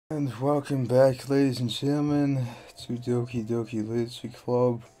And welcome back, ladies and gentlemen, to Doki Lunacy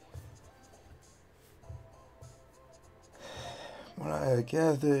Club. When I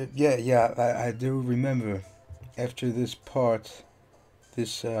gathered, I do remember after this part,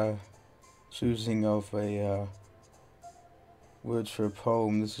 this choosing of a words for a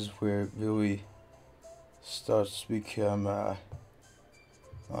poem. This is where it really starts to become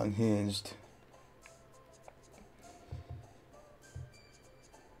unhinged.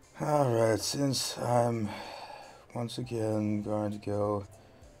 Alright, since I'm once again going to go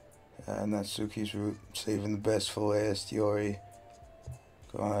Natsuki's route, saving the best for last, Yori,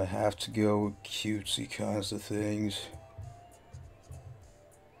 gonna have to go with cutesy kinds of things.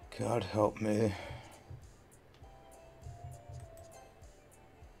 God help me.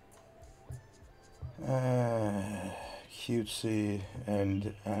 Cutesy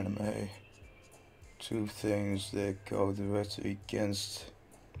and anime. Two things that go directly against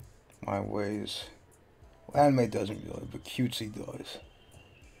my ways. Well, anime doesn't really, but cutesy does.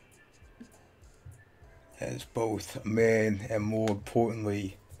 As both a man and, more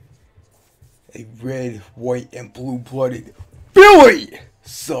importantly, a red, white, and blue-blooded Billy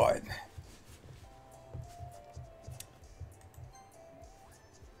son.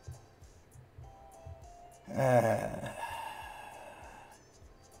 At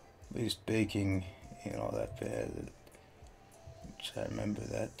least baking ain't all that bad. Which I remember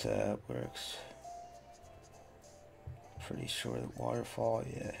that works. Pretty sure that waterfall,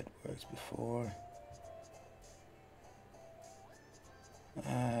 yeah, it worked before.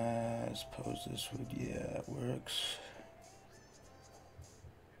 I suppose this would, yeah, it works.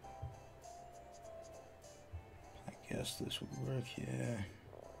 I guess this would work, yeah.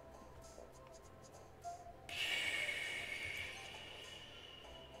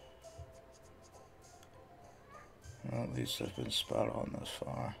 Well, at least I've been spot on thus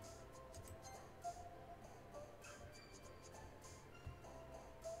far.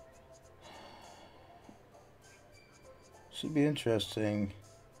 Should be interesting,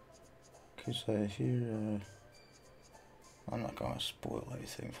 because I hear, I'm not going to spoil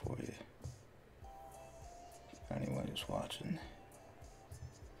anything for you. Anyone who's watching,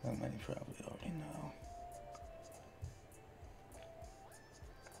 that many probably already know.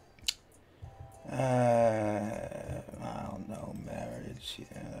 I don't know, marriage,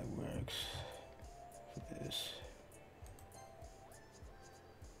 yeah, that works for this.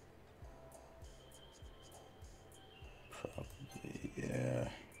 Probably, yeah.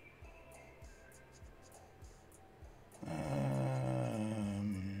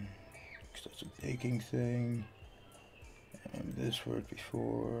 Cause that's a baking thing. And this worked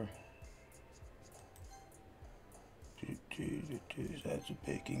before. That's a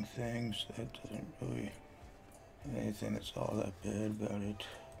baking thing, so that doesn't really have anything that's all that bad about it.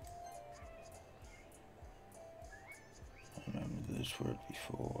 I remember this worked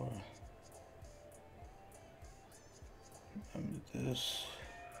before. Remember this.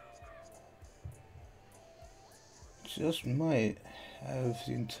 Just might have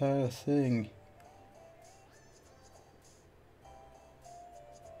the entire thing.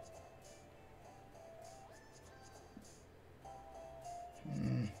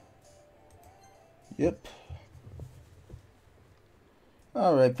 Yep.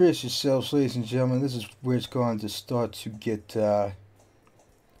 Alright, brace yourselves, ladies and gentlemen. This is where it's going to start to get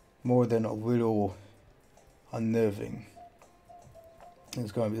more than a little unnerving.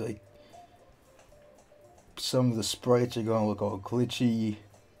 It's going to be like some of the sprites are going to look all glitchy.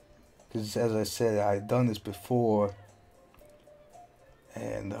 Because as I said, I've done this before.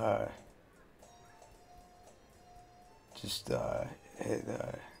 And it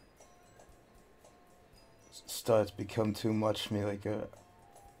starts to become too much for me. Like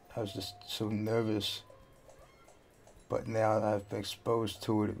I was just so nervous, but now that I've been exposed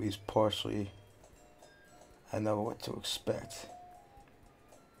to it at least partially, I know what to expect.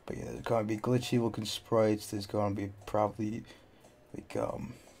 But yeah, there's gonna be glitchy looking sprites. There's gonna be probably like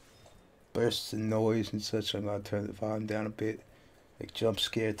bursts of noise and such. I'm gonna turn the volume down a bit, like jump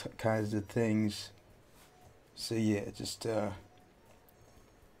scare kinds of things. So yeah, just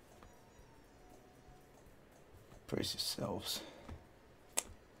brace yourselves.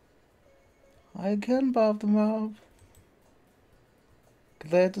 I again, Bob the Mob.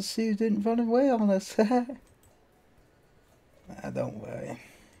 Glad to see you didn't run away on us. Don't worry.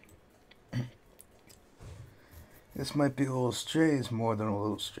 This might be a little strange, more than a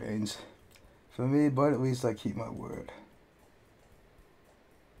little strange for me, but at least I keep my word.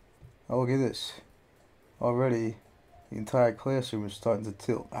 Oh, look at this. Already, the entire classroom is starting to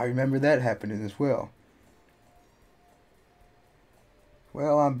tilt. I remember that happening as well.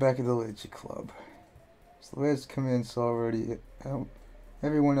 Well, I'm back at the Literature Club. So the lads come in, so already,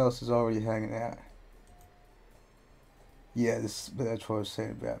 everyone else is already hanging out. Yeah, that's what I was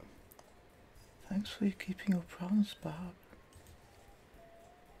saying about. Thanks for keeping your promise, Bob.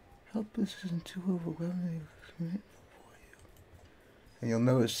 Hope this isn't too overwhelming a commitment for you. And you'll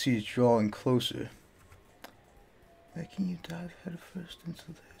notice he's drawing closer, making you dive headfirst into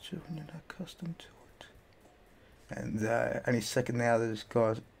literature when you're not accustomed to it. And any second now, there's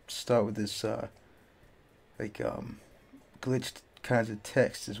going to start with this glitched kinds of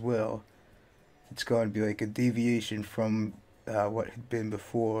text as well. It's going to be like a deviation from what had been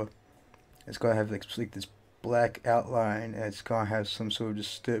before. It's going to have like this black outline, and it's going to have some sort of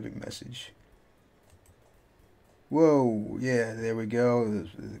disturbing message. Whoa, yeah, there we go.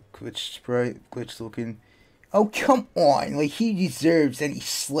 The glitch sprite, glitch looking. Oh, come on, like he deserves any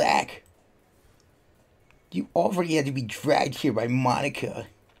slack. You already had to be dragged here by Monica.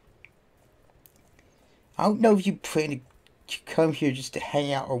 I don't know if you plan to come here just to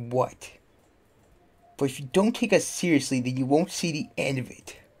hang out or what. But if you don't take us seriously, then you won't see the end of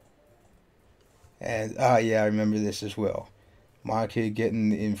it. And, yeah, I remember this as well. Monica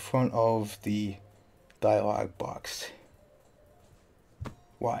getting in front of the dialogue box.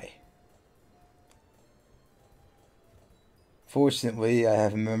 Why? Fortunately, I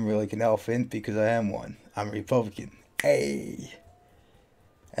have a memory like an elephant because I am one. I'm a Republican. Hey!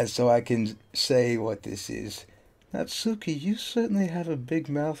 And so I can say what this is. Natsuki, you certainly have a big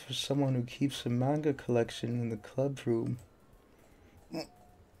mouth for someone who keeps a manga collection in the club room.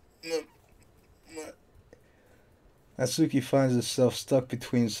 Natsuki finds herself stuck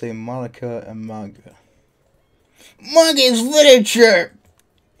between, say, Monica and manga. Manga is literature!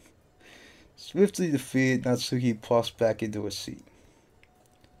 Swiftly defeated, Natsuki plops back into a seat.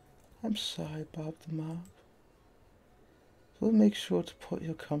 I'm sorry, Bob the Mob. We'll make sure to put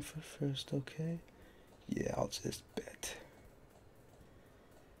your comfort first, okay? Yeah, I'll just bet.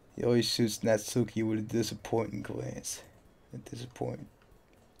 He always shoots Natsuki with a disappointing glance. Disappointed.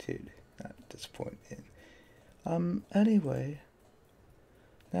 Not disappointed. Anyway.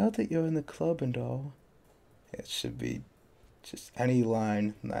 Now that you're in the club and all, it should be just any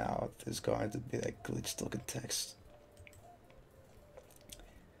line now. There's going to be that glitched looking text.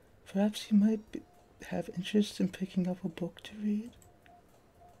 Perhaps you might have interest in picking up a book to read?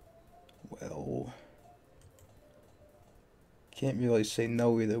 Well, can't really say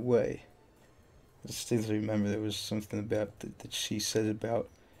no either way. I distinctly remember there was something about that she said about,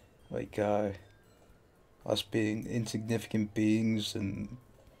 like, us being insignificant beings and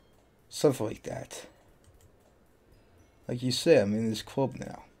something like that. Like you say, I'm in this club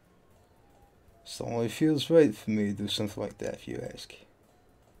now. So it only feels right for me to do something like that, if you ask.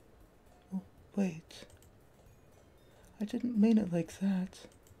 Oh, wait. I didn't mean it like that.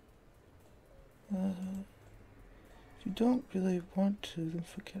 If you don't really want to, then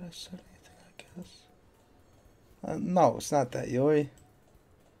forget I said anything, I guess. No, it's not that, Yuri.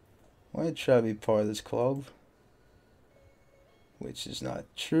 I want to try to be part of this club. Which is not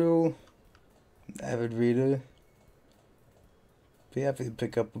true. I'm an avid reader. Be happy to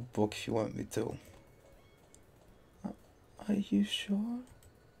pick up a book if you want me to. Are you sure?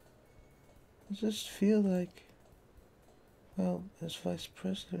 I just feel like, well, as vice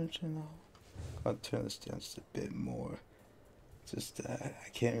president and all. I'll turn this down just a bit more. Just, I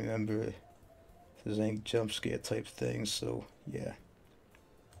can't remember if there's any jump scare type things, so yeah.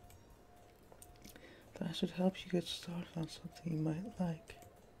 That should help you get started on something you might like.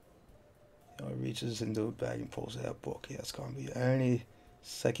 You know, he reaches into a bag and pulls out a book. Yeah, it's gonna be any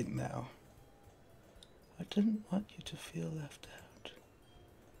second now. I didn't want you to feel left out,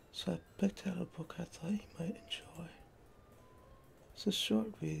 so I picked out a book I thought you might enjoy. It's a short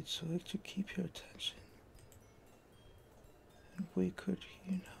read, so it should keep your attention. And we could,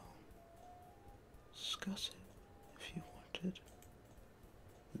 you know, discuss it if you wanted.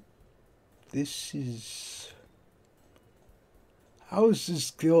 This is... How is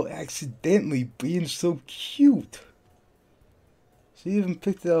this girl accidentally being so cute? She even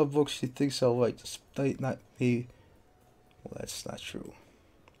picked out a book she thinks I'll like, despite not me. Well, that's not true.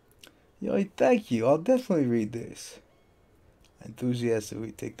 Yo, thank you. I'll definitely read this. I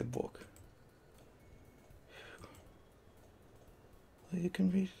enthusiastically take the book. Well, you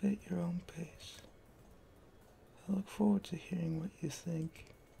can read it at your own pace. I look forward to hearing what you think.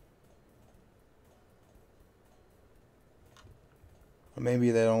 Or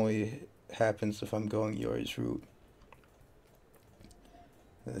maybe that only happens if I'm going Yuri's route.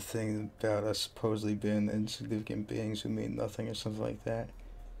 The thing about us supposedly being insignificant beings who mean nothing or something like that.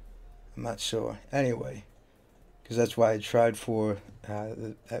 I'm not sure. Anyway, because that's why I tried for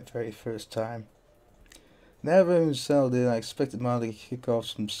that very first time. Now everyone's settled in, I expected Mom to kick off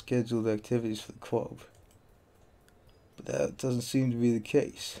some scheduled activities for the club. But that doesn't seem to be the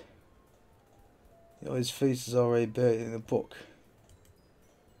case. His face is already buried in the book.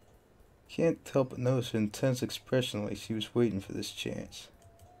 Can't help but notice her intense expression like she was waiting for this chance.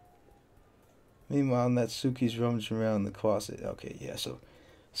 Meanwhile, Natsuki's rummaging around in the closet. Okay, yeah,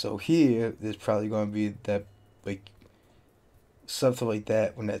 so here, there's probably going to be that, like, something like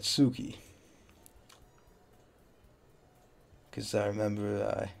that with Natsuki. Because I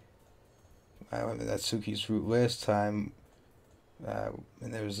remember Natsuki's route last time,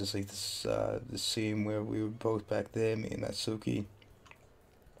 and there was this, like, this scene where we were both back there, me and Natsuki.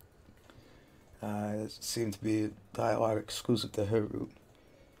 It seemed to be a dialogue exclusive to her route.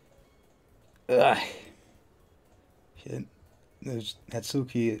 Ugh. There's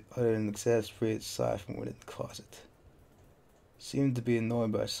Natsuki uttered an exasperated sigh from within the closet. Seemed to be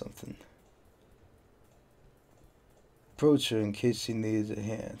annoyed by something. Approached her in case she needed a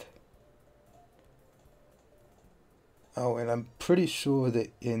hand. Oh, and I'm pretty sure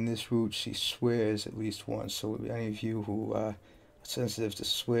that in this route she swears at least once. So any of you who are sensitive to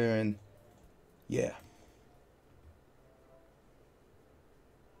swearing, yeah.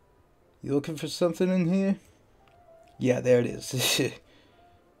 You looking for something in here? Yeah, there it is.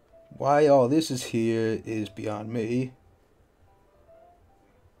 Why all this is here is beyond me.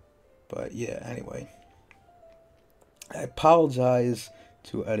 But yeah, anyway. I apologize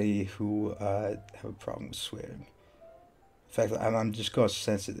to any who have a problem with swearing. In fact, I'm just going to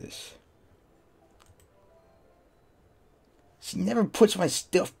censor this. She never puts my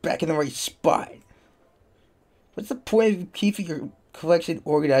stuff back in the right spot. What's the point of keeping your collection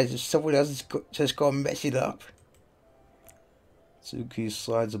organized if someone else is just going to mess it up? Suki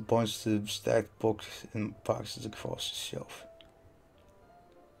slides a bunch of stacked books and boxes across the shelf.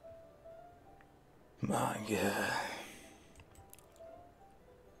 Manga.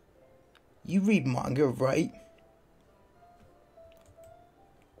 You read manga, right?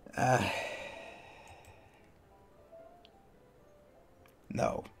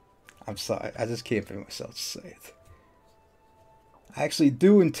 No. I'm sorry. I just can't bring myself to say it. I actually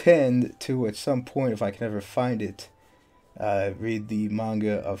do intend to, at some point, if I can ever find it, read the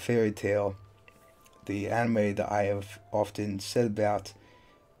manga of Fairy Tail, the anime that I have often said about,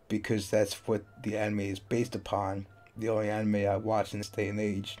 because that's what the anime is based upon. The only anime I watch in this day and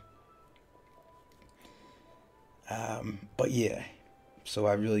age. But yeah, so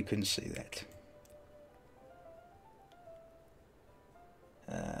I really couldn't say that.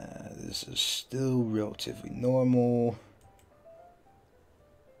 This is still relatively normal.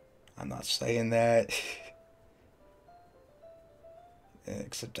 I'm not saying that.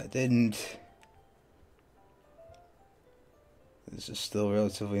 Except I didn't. This is still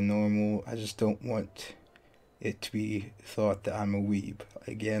relatively normal. I just don't want it to be thought that I'm a weeb.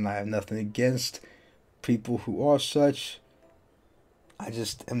 Again, I have nothing against people who are such. I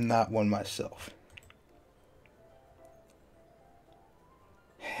just am not one myself.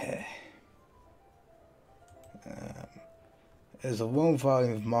 There's a lone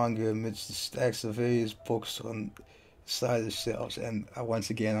volume of manga amidst the stacks of various books on the side of the shelves, and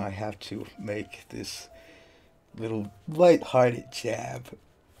once again I have to make this little light-hearted jab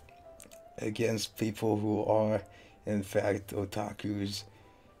against people who are in fact otakus.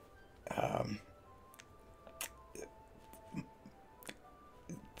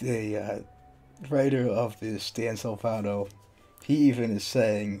 The writer of this, Dan Salvato, he even is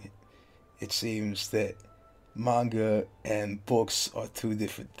saying it seems that manga and books are two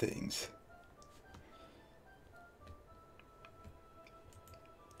different things.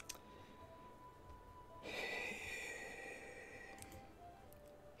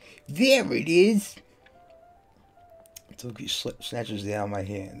 There it is! Doki snatches down my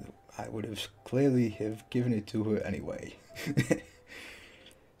hand. I would have clearly have given it to her anyway.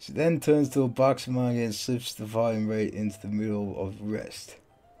 She then turns to a box of manga and slips the volume right into the middle of the rest.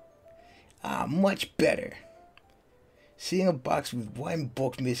 Ah, much better. Seeing a box with one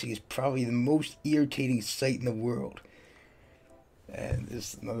book missing is probably the most irritating sight in the world. And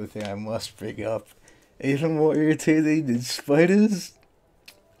this is another thing I must bring up. Even more irritating than spiders?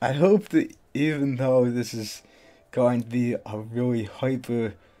 I hope that even though this is going to be a really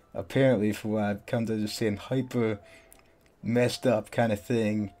hyper, apparently from what I've come to understand, hyper messed up kind of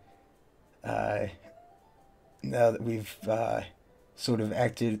thing, now that we've sort of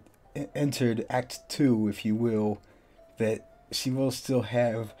entered Act 2, if you will, that she will still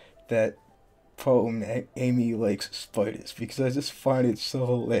have that problem that Amy likes spiders, because I just find it so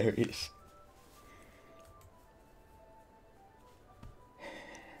hilarious.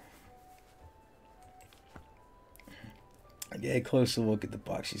 get a closer look at the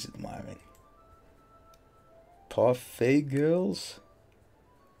box she's admiring. Parfait Girls?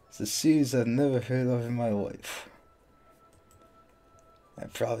 It's a series I've never heard of in my life.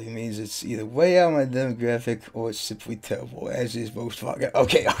 That probably means it's either way out of my demographic or it's simply terrible, as is most fucking.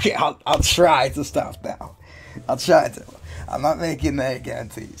 Okay, I'll try to stop now. I'll try to. I'm not making any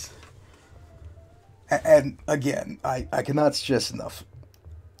guarantees. And again, I cannot stress enough.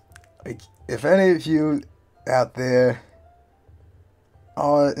 Like, if any of you out there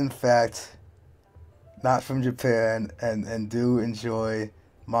are in fact not from Japan and do enjoy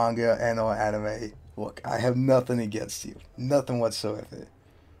manga and or anime, look, I have nothing against you. Nothing whatsoever.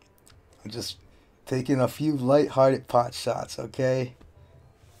 I'm just taking a few light-hearted pot shots, okay?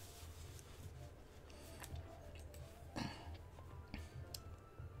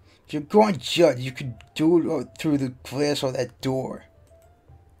 If you're going to judge, you could do it through the glass or that door.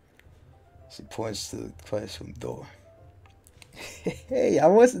 She points to the classroom door. Hey, I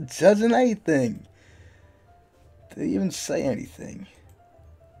wasn't judging anything. Didn't even say anything.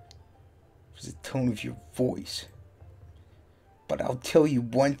 It was the tone of your voice. But I'll tell you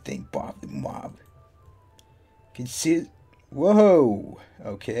one thing, Bob the Mob. Consider... Whoa!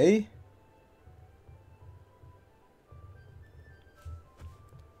 Okay.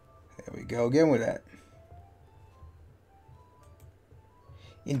 There we go again with that.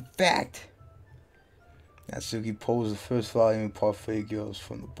 In fact... Natsuki pulls the first volume of Parfait Girls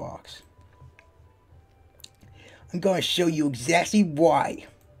from the box. I'm going to show you exactly why.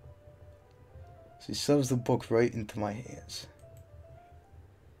 She shoves the book right into my hands.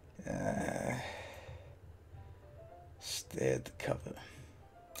 Stare at the cover.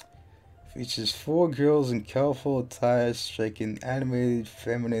 Features 4 girls in colorful attire striking animated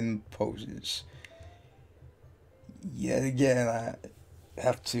feminine poses. Yet again, I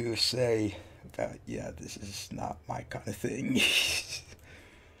have to say about, yeah, this is not my kind of thing.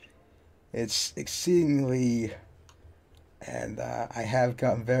 It's exceedingly, and I have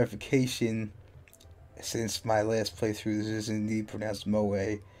gotten verification since my last playthrough. This is indeed pronounced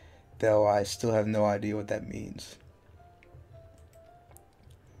Moe, though I still have no idea what that means.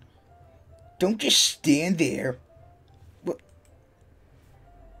 Don't just stand there. What?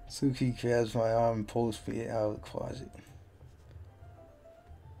 Suki grabs my arm and pulls me out of the closet.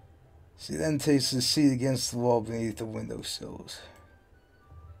 She then takes a seat against the wall beneath the windowsills.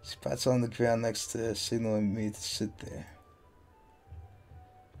 She pats on the ground next to her, signaling me to sit there.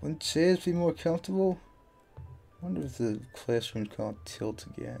 Wouldn't chairs be more comfortable? I wonder if the classroom can't tilt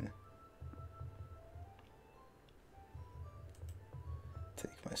again.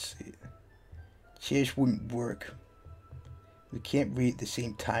 Take my seat. Chairs wouldn't work. We can't read at the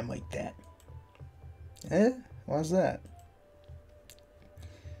same time like that. Eh? Why's that?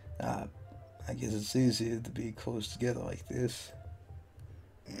 I guess it's easier to be close together like this.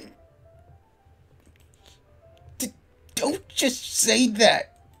 Don't just say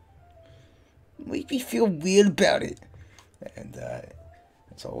that! Make me feel weird about it. And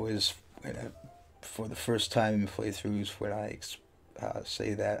it's always, for the first time in playthroughs, when I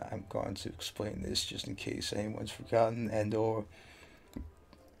say that, I'm going to explain this just in case anyone's forgotten and or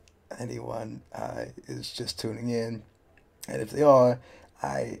anyone is just tuning in. And if they are,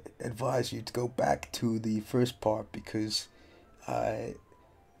 I advise you to go back to the first part because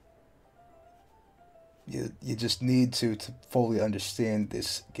you just need to fully understand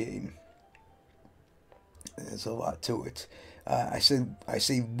this game. There's a lot to it. I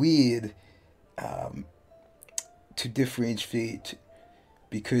say weird to differentiate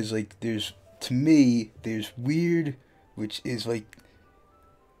because, like, to me there's weird, which is like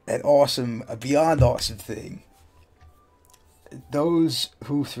an awesome, a beyond awesome thing. Those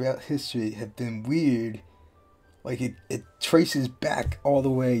who throughout history have been weird, like it traces back all the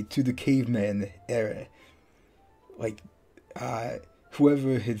way to the caveman era. Like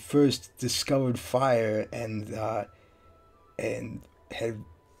whoever had first discovered fire and had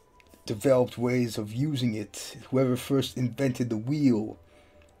developed ways of using it, whoever first invented the wheel,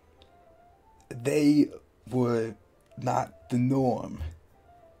 they were not the norm.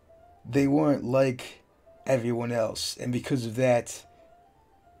 They weren't like everyone else, and because of that,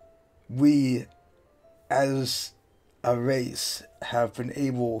 we as a race have been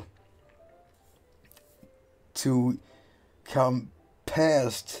able to come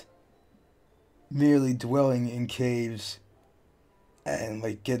past merely dwelling in caves and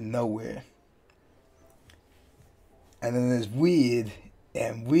like getting nowhere. And then there's weird,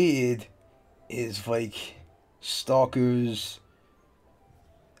 and weird is like stalkers,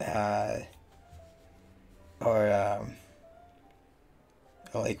 or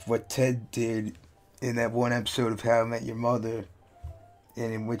like what Ted did in that one episode of How I Met Your Mother,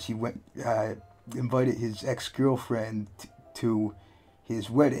 and in which he went invited his ex-girlfriend to his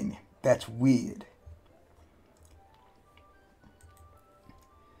wedding. That's weird.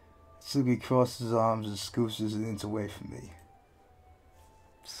 Suki crosses his arms and scoops his inch away from me.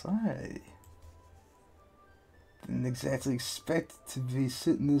 Sorry. Didn't exactly expect to be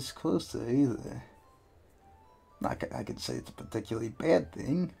sitting this close to her either. Not I could say it's a particularly bad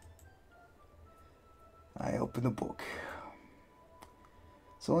thing. I open the book.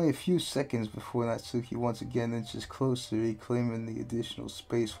 It's only a few seconds before Natsuki once again inches closer, reclaiming the additional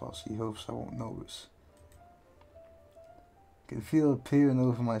space while she hopes I won't notice. I can feel her peering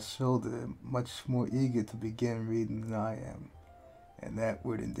over my shoulder, much more eager to begin reading than I am. And that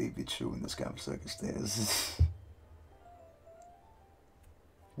would indeed be true in this kind of circumstance.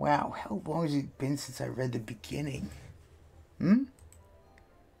 Wow, how long has it been since I read the beginning? You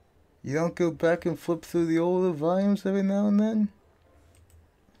don't go back and flip through the older volumes every now and then?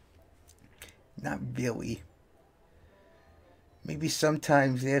 Not really. Maybe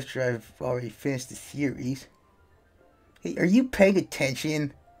sometimes after I've already finished the series. Hey, are you paying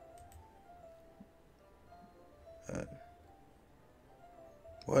attention?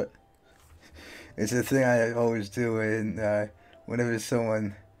 What? It's a thing I always do, and whenever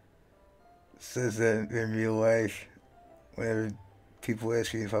someone says that in real life, whenever people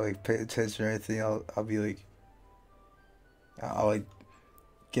ask me if I like pay attention or anything, I'll be like, I'll like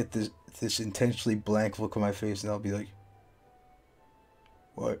get this intentionally blank look on my face, and I'll be like,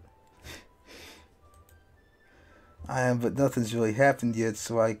 what? I am, but nothing's really happened yet,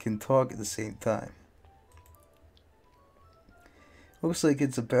 so I can talk at the same time. Looks like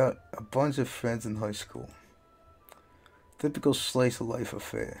it's about a bunch of friends in high school. Typical slice of life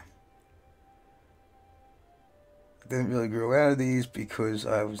affair. I didn't really grow out of these because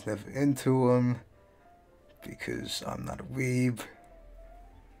I was never into them, because I'm not a weeb.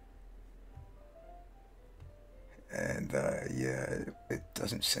 And yeah, it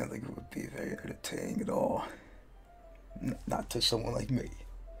doesn't sound like it would be very entertaining at all. Not to someone like me.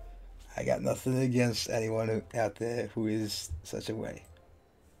 I got nothing against anyone out there who is such a way.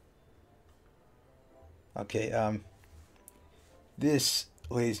 Okay, this,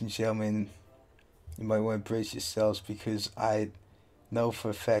 ladies and gentlemen, you might want to brace yourselves, because I know for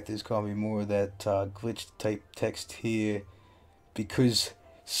a fact there's going to be more of that glitch type text here, because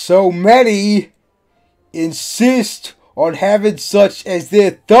so many insist on having such as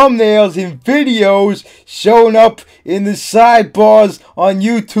their thumbnails in videos showing up in the sidebars on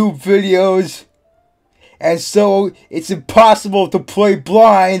YouTube videos. And so it's impossible to play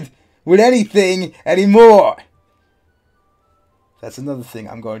blind with anything anymore. That's another thing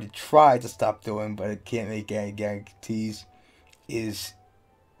I'm going to try to stop doing, but I can't make any guarantees, is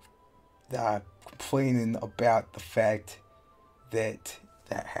complaining about the fact that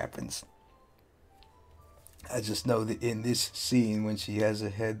that happens. I just know that in this scene, when she has her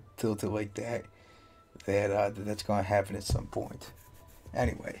head tilted like that, that's going to happen at some point.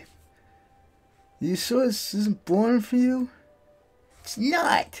 Anyway. You sure this isn't boring for you? It's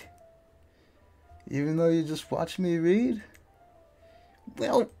not! Even though you just watch me read?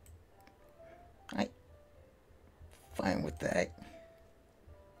 Well, I'm fine with that.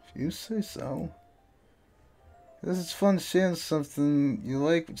 If you say so. Because it's fun sharing something you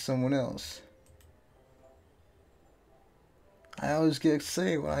like with someone else. I always get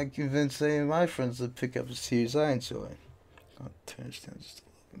excited when I convince any of my friends to pick up a series I enjoy. I'll turn this down just a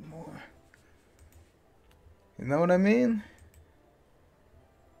little bit more. You know what I mean?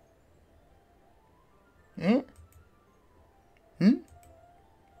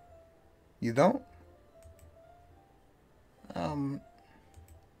 You don't?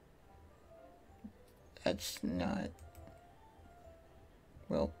 That's not...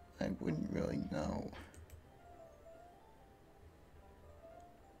 Well, I wouldn't really know.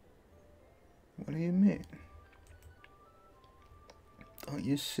 What do you mean? Don't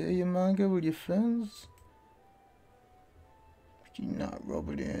you share your manga with your friends? Could you not rub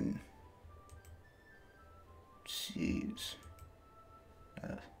it in? Jeez.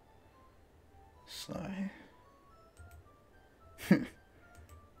 Sorry. How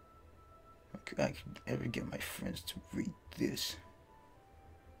could I ever get my friends to read this?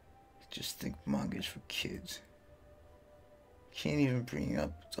 I just think manga's for kids. Can't even bring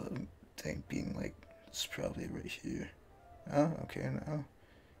up the thing being like, it's probably right here. Oh, okay, now.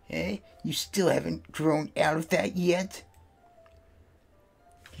 Hey, you still haven't grown out of that yet?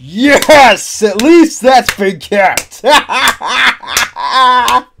 Yes! At least that's been kept!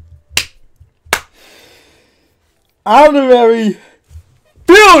 Honorary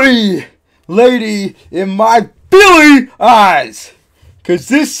Billy! lady in my Billy eyes. Because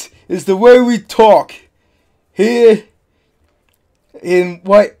this is the way we talk here in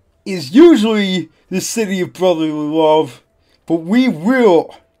what is usually the city of brotherly love. But we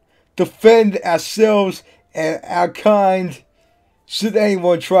will defend ourselves and our kind should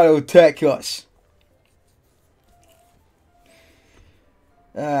anyone try to attack us.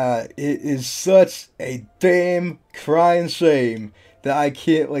 It is such a damn crying shame that I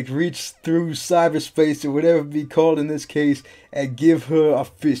can't like reach through cyberspace or whatever it be called in this case and give her a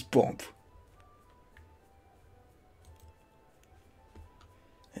fist bump.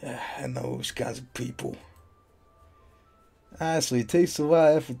 And those kinds of people. Honestly, it takes a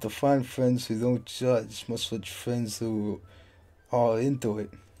lot of effort to find friends who don't judge, much like friends who are into it.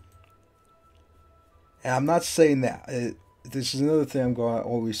 And I'm not saying that. This is another thing I'm going to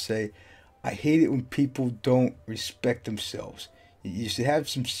always say. I hate it when people don't respect themselves. You should have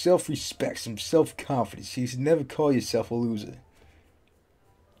some self-respect, some self-confidence. You should never call yourself a loser.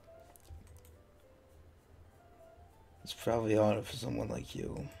 It's probably harder for someone like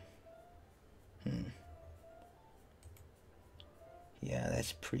you. Yeah,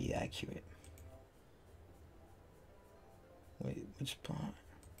 that's pretty accurate. Wait, which part?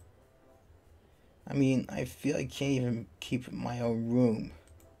 I mean, I feel I can't even keep it in my own room.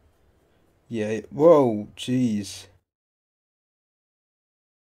 Yeah, whoa, jeez.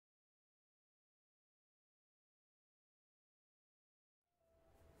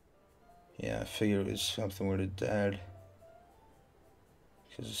 Yeah, I figured it was something with her dad.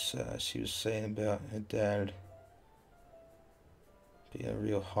 Because she was saying about her dad being a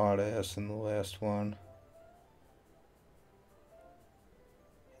real hard ass in the last one.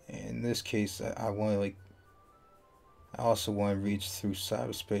 And in this case, I want to like, I also want to reach through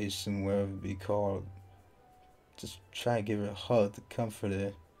cyberspace and wherever it be called. Just try to give her a hug to comfort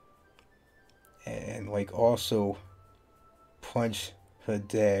her. And like also punch her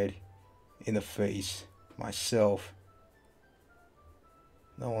dad in the face. Myself.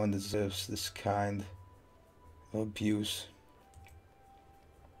 No one deserves this kind of abuse.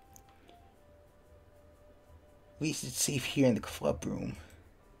 At least it's safe here in the club room.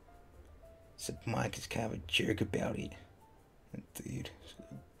 Except Mike is kind of a jerk about it. Indeed.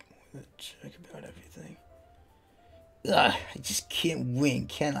 A jerk about everything. Ugh, I just can't win,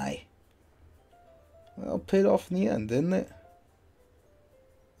 can I? Well, it paid off in the end, didn't it?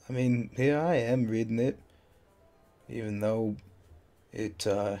 I mean, here I am reading it. Even though it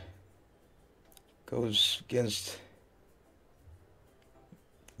goes against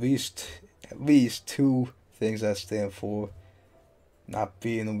at least two things I stand for. Not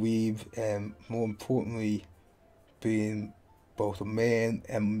being a weeb, and more importantly, being both a man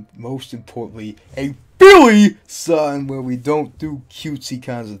and most importantly, a Billy son where we don't do cutesy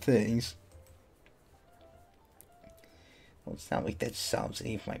kinds of things. Well, it's not like that solves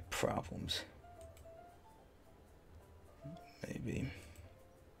any of my problems. Maybe.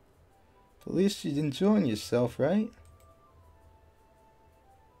 But at least you're enjoying yourself, right?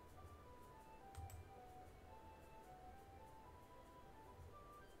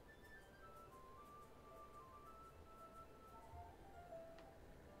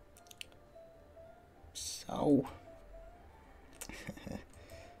 So...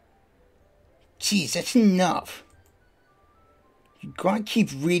 Jeez, that's enough. You gonna keep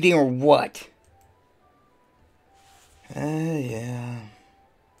reading or what? Yeah.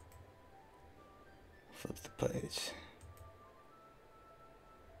 Flip the page.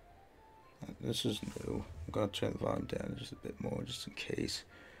 This is new. I'm gonna turn the volume down just a bit more, just in case.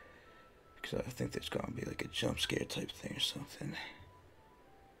 Because I think there's gonna be like a jump scare type thing or something.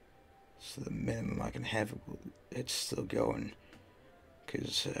 So the minimum I can have it's still going.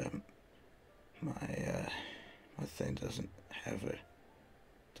 Because my thing doesn't have a...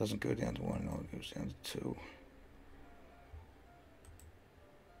 doesn't go down to 1, it only goes down to 2.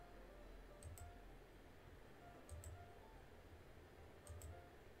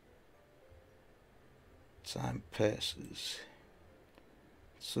 Time passes.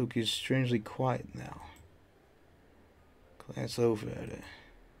 Suki is strangely quiet now. Glance over at her.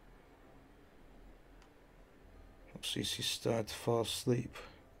 See, she started to fall asleep.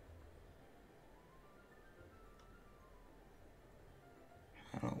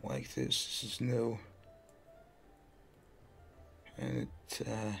 I don't like this. This is new. And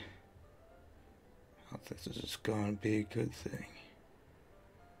I don't think this is going to be a good thing.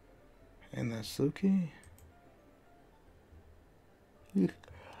 And that's Suki.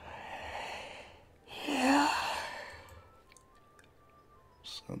 Yeah.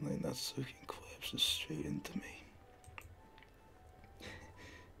 Suddenly Natsuki collapses straight into me.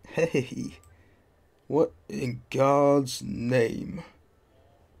 Hey, what in God's name?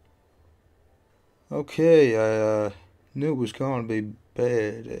 Okay, I knew it was gonna be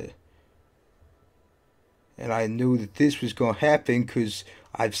bad. And I knew that this was gonna happen because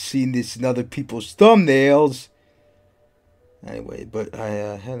I've seen this in other people's thumbnails. Anyway, but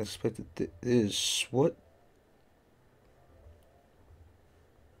I hadn't expected this. What?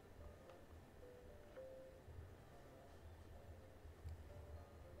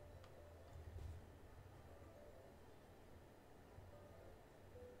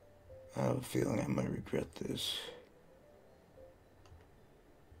 I have a feeling I might regret this.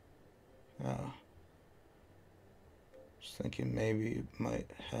 I was thinking maybe it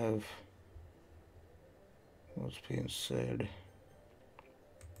might have what's being said.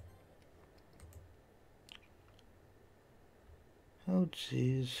 Oh,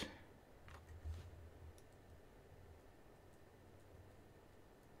 jeez.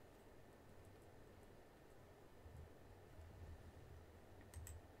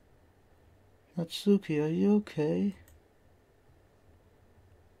 Natsuki, are you okay?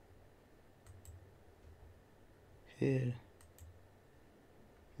 Here.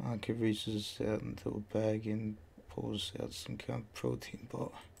 Monica reaches out into a bag and pulls out some kind of protein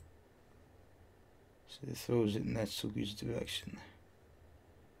bar. So he throws it in Natsuki's direction.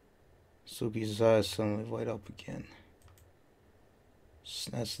 Natsuki's eyes suddenly light up again.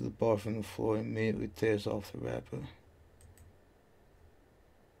 Snatches the bar from the floor and immediately tears off the wrapper.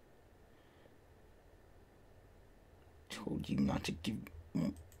 Told you not to give.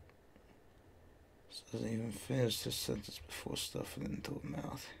 Doesn't even finish the sentence before stuffing it into her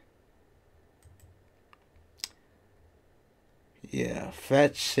mouth. Yeah,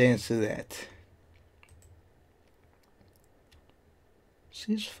 fat chance of that.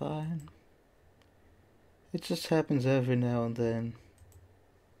 She's fine. It just happens every now and then.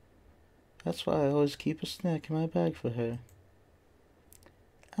 That's why I always keep a snack in my bag for her.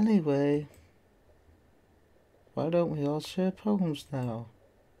 Anyway, why don't we all share poems now?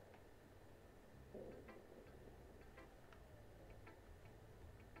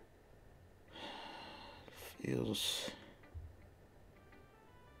 Feels,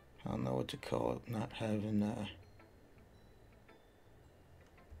 I don't know what to call it, not having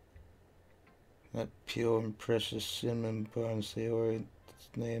that pure and precious cinnamon bun Sayori's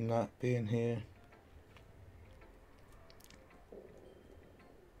name not being here.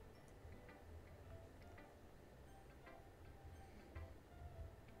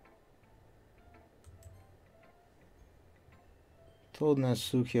 Told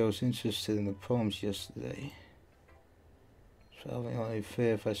Natsuki I was interested in the poems yesterday. It's probably only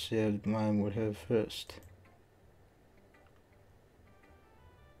fair if I shared mine with her first.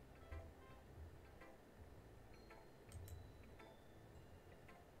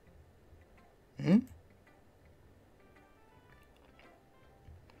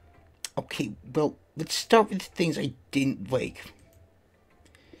 Okay, well, let's start with the things I didn't like.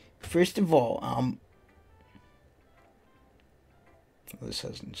 First of all, this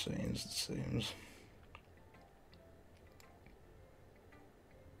hasn't changed, it seems.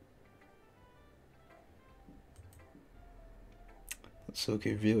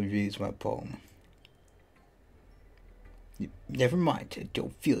 Natsuki really reads my poem. Never mind, I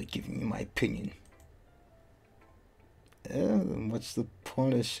don't feel like giving you my opinion. Then what's the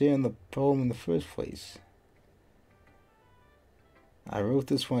point of sharing the poem in the first place? I wrote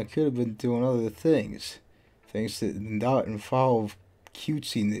this when I could have been doing other things. Things that did not involve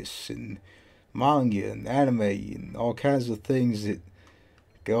cutesiness and manga and anime and all kinds of things that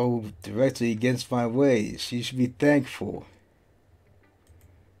go directly against my ways. You should be thankful.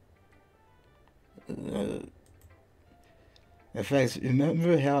 In fact,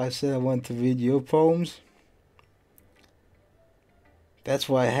 remember how I said I wanted to read your poems? That's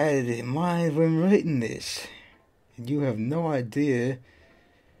why I had it in mind when writing this. And you have no idea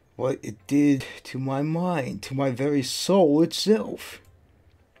what it did to my mind, to my very soul itself.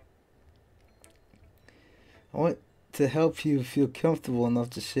 I want to help you feel comfortable enough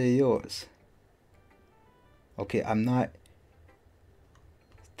to share yours. Okay, I'm not.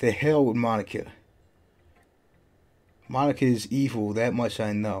 The hell with Monica. Monica is evil, that much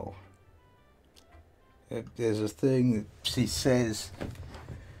I know. There's a thing that she says,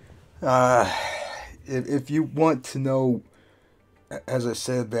 if you want to know, as I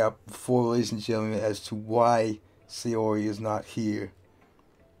said about before, ladies and gentlemen, as to why Sayori is not here,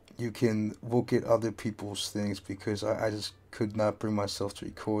 you can look at other people's things, because I just could not bring myself to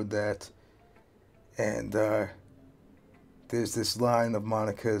record that. And there's this line of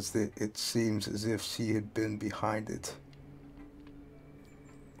Monica's that it seems as if she had been behind it.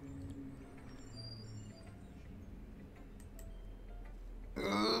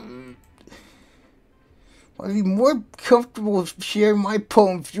 I'd be more comfortable sharing my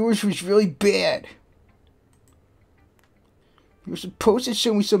poem if yours was really bad. You were supposed to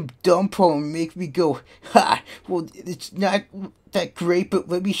show me some dumb poem and make me go, ha, well, it's not that great, but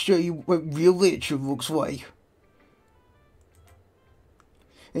let me show you what real literature looks like.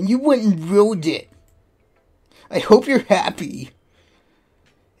 And you went and ruined it. I hope you're happy.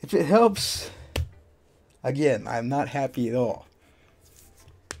 If it helps, again, I'm not happy at all.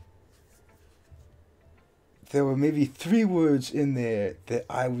 There were maybe 3 words in there that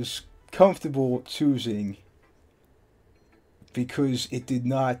I was comfortable choosing because it did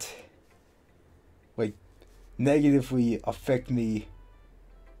not, like, negatively affect me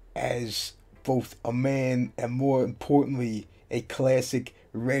as both a man and, more importantly, a classic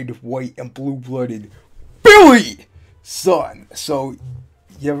red, white, and blue-blooded Billy son. So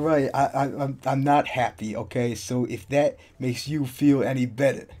you're right. I'm not happy. Okay, so if that makes you feel any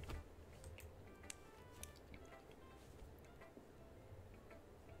better.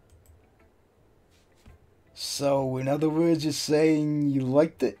 So, in other words, you're saying you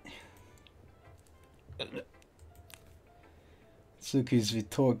liked it? Suki's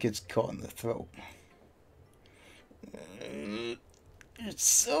retort gets caught in the throat.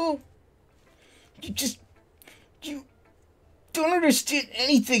 So, you don't understand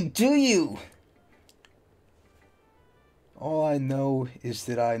anything, do you? All I know is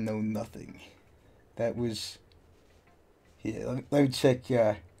that I know nothing. That was... Here, let me check,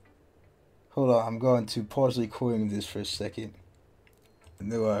 hold on, I'm going to pause the recording of this for a second. I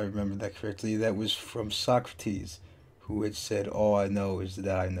know I remember that correctly. That was from Socrates, who had said, all I know is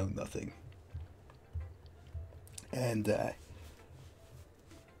that I know nothing. And,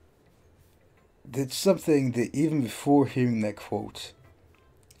 that's something that even before hearing that quote,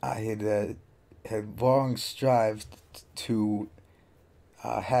 I had long strived to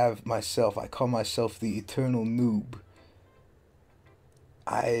have myself. I call myself the eternal noob.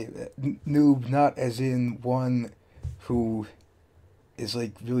 Noob not as in one who is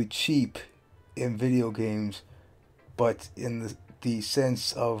like really cheap in video games, but in the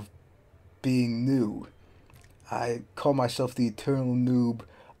sense of being new. I call myself the eternal noob.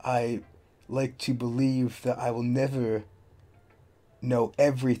 I like to believe that I will never know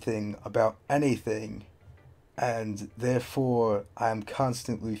everything about anything, and therefore I am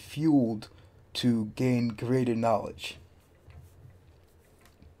constantly fueled to gain greater knowledge.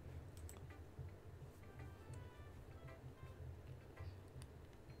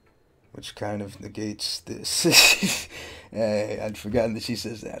 Which kind of negates this. I'd forgotten that she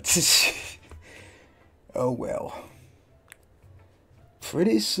says that. Oh well.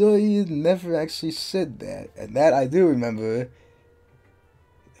 Pretty sure you never actually said that. And that I do remember.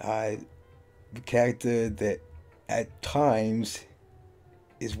 The character that at times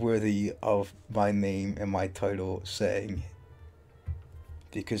is worthy of my name and my title saying.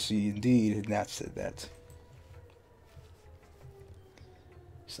 Because she indeed had not said that.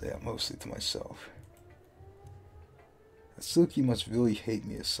 Say that mostly to myself. Suki must really hate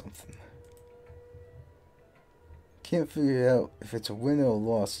me or something. Can't figure out if it's a win or a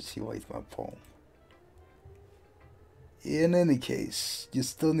loss that she liked my poem. In any case, you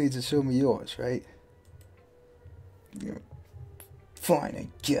still need to show me yours, right? Yeah. Fine, I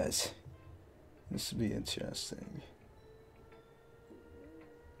guess. This will be interesting.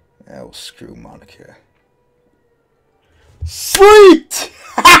 Oh, screw Monica. Sweet!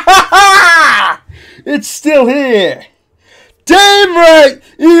 It's still here. Damn right,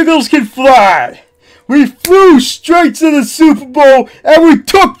 Eagles can fly. We flew straight to the Super Bowl and we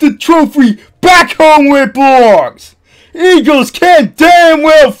took the trophy back home where it belongs. Eagles can damn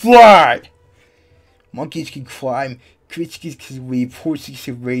well fly. Monkeys can climb, crickets can weave, horses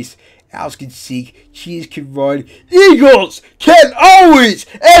can race, owls can seek, cheese can run. Eagles can always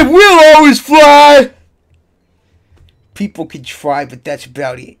and will always fly. People can try, but that's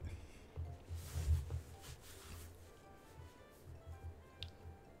about it.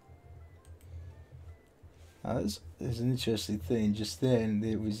 There's an interesting thing. Just then,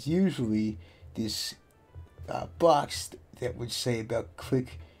 there was usually this box that would say about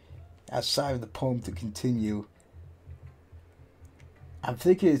click outside of the poem to continue. I'm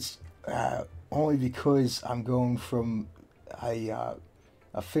thinking it's only because I'm going from a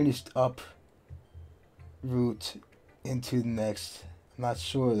finished up route into the next. I'm not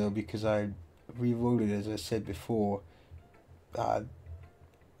sure though, because I rewrote it as I said before.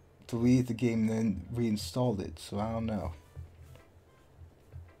 Deleted the game and then reinstalled it, so I don't know.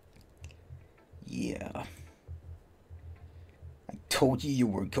 Yeah. I told you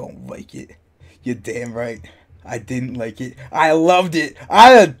were gonna like it. You're damn right. I didn't like it. I loved it.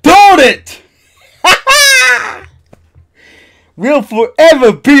 I adored it! will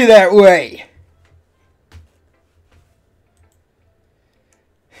forever be that way.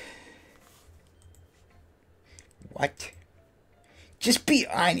 What? Just be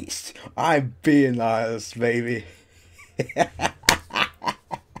honest. I'm being honest, baby.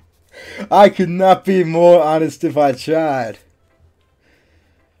 I could not be more honest if I tried.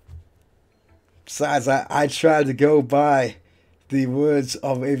 Besides, I tried to go by the words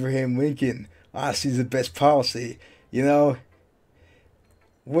of Abraham Lincoln. Honesty is the best policy. You know,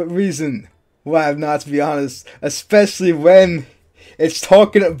 what reason would I have not to be honest? Especially when it's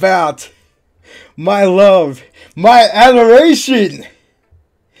talking about my love, my adoration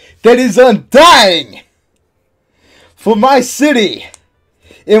that is undying for my city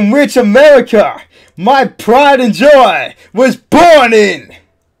in which America, my pride and joy, was born in.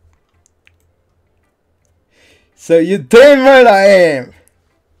 So you're damn right I am.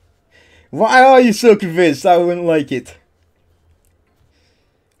 Why are you so convinced I wouldn't like it?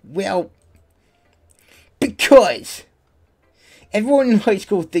 Well, because everyone in high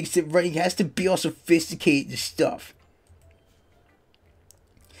school thinks that writing has to be all sophisticated and stuff.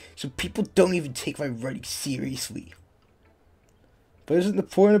 So people don't even take my writing seriously. But isn't the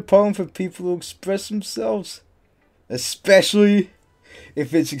point of a poem for people to express themselves? Especially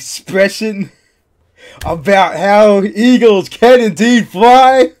if it's expression about how eagles can indeed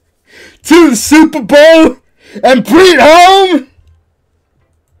fly to the Super Bowl and bring it home?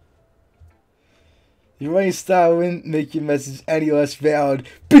 Your writing style wouldn't make your message any less valid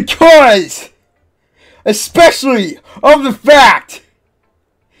because, especially of the fact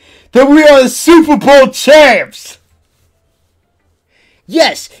that we are the Super Bowl champs.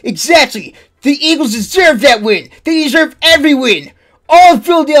 Yes, exactly. The Eagles deserve that win. They deserve every win. All of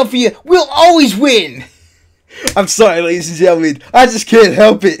Philadelphia will always win. I'm sorry, ladies and gentlemen. I just can't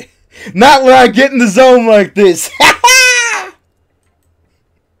help it. Not when I get in the zone like this.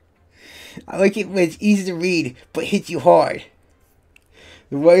 I like it when it's easy to read, but hits you hard.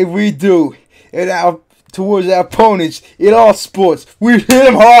 The way we do towards our opponents in all sports. We hit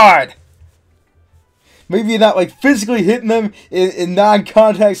them hard. Maybe not like physically hitting them in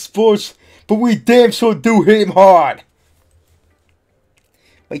non-contact sports, but we damn sure do hit them hard.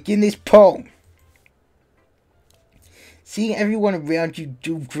 Like in this poem. Seeing everyone around you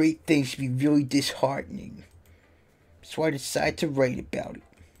do great things can be really disheartening. So I decided to write about it.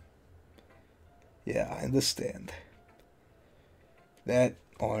 Yeah, I understand. That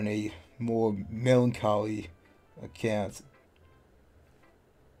on a more melancholy account.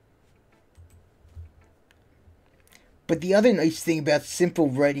 But the other nice thing about simple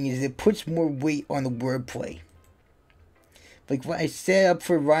writing is it puts more weight on the wordplay. Like when I set up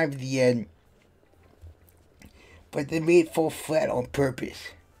for a rhyme at the end, but they made it fall flat on purpose.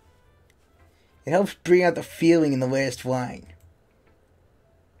 It helps bring out the feeling in the last line.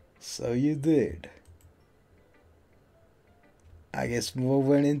 So you did. I guess more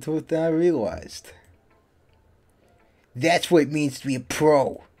went into it than I realized. That's what it means to be a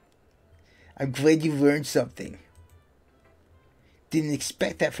pro. I'm glad you learned something. Didn't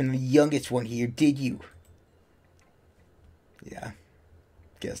expect that from the youngest one here, did you? Yeah,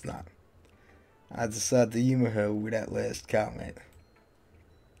 guess not. I decided to humor her with that last comment.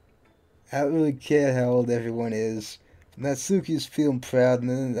 I don't really care how old everyone is. Natsuki is feeling proud,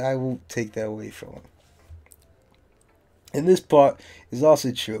 and I won't take that away from him. And this part is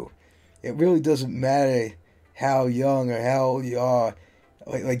also true. It really doesn't matter how young or how old you are.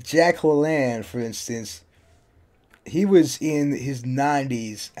 Like Jack LaLanne, for instance, he was in his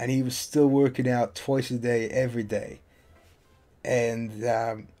 90s, and he was still working out twice a day, every day. And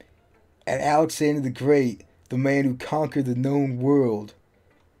Alexander the Great, the man who conquered the known world,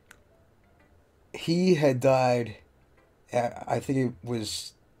 he had died at, I'm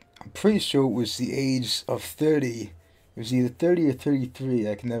pretty sure it was the age of 30. It was either 30 or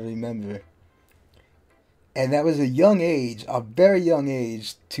 33, I can never remember. And that was a young age, a very young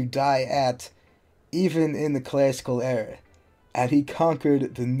age, to die at, even in the classical era. And he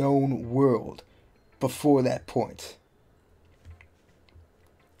conquered the known world before that point.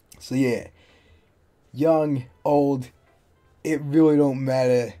 So yeah, young, old, it really don't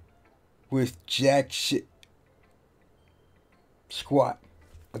matter with jack shit squat.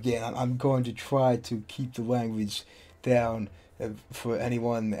 Again, I'm going to try to keep the language down for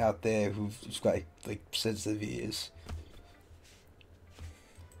anyone out there who's got like sensitive ears.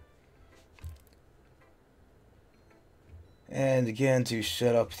 And again, to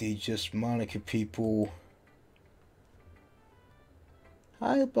shut up the just Monica people.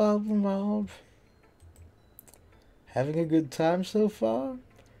 Hi, Bob and Bob. Having a good time so far?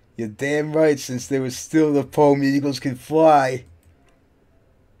 You're damn right, since there was still the poem Eagles Can Fly.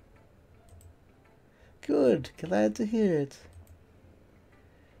 Good, glad to hear it.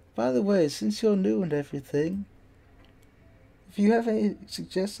 By the way, since you're new and everything, if you have any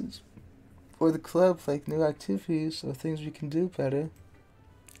suggestions for the club, like new activities or things we can do better,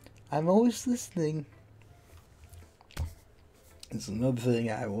 I'm always listening. It's another thing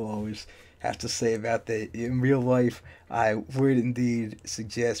I will always have to say about that. In real life, I would indeed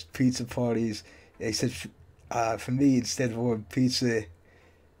suggest pizza parties, except for me, instead of ordering pizza,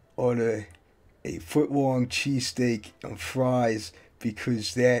 order a foot-long cheesesteak and fries,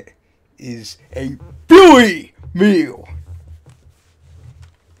 because that is a Billy meal.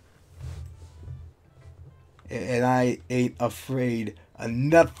 And I ain't afraid of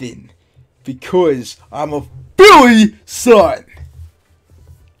nothing, because I'm a Billy son.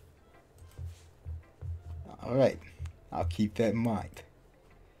 Alright, I'll keep that in mind.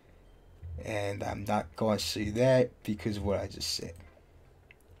 And I'm not going to say that because of what I just said.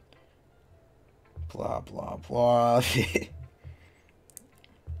 Blah, blah, blah.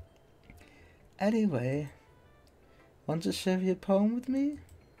 Anyway, want to share your poem with me?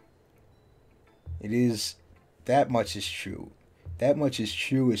 It is, that much is true. That much is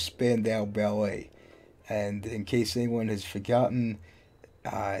true as Spandau Ballet. And in case anyone has forgotten,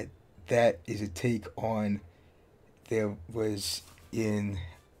 that is a take on, there was in,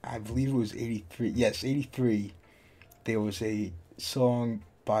 I believe it was 83, yes, 83, there was a song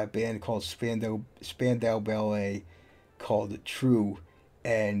by a band called Spandau Ballet called True,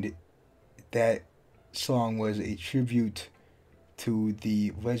 and that song was a tribute to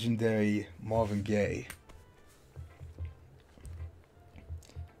the legendary Marvin Gaye.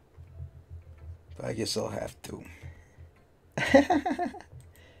 But I guess I'll have to.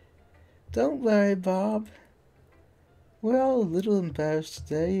 Don't worry, Bob. We're all a little embarrassed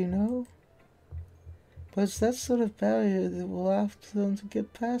today, you know. But it's that sort of barrier that we'll have to learn to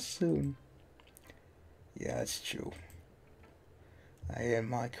get past soon. Yeah, that's true. I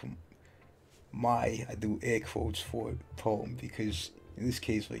am I do air quotes for poem, because in this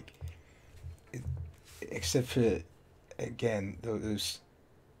case, like, except for, again, those,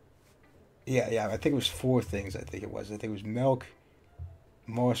 yeah, I think it was 4 things. I think it was milk,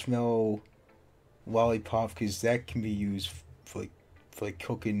 marshmallow, lollipop, because that can be used for like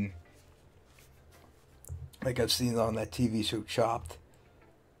cooking, like I've seen on that TV show Chopped,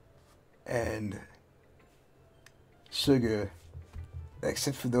 and sugar,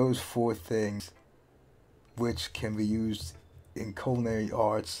 except for those 4 things, which can be used in culinary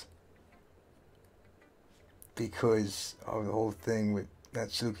arts because of the whole thing with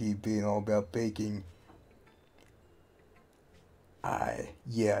Natsuki being all about baking.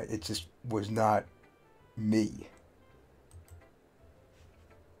 Yeah, it just was not me.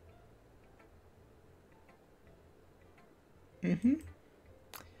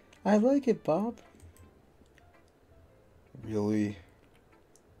 I like it, Bob. Really,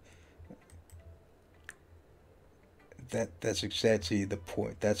 that's exactly the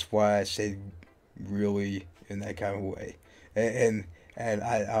point. That's why I said really in that kind of way, and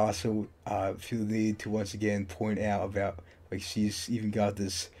I also feel the need to once again point out about, like, she's even got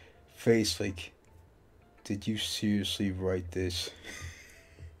this face like, did you seriously write this?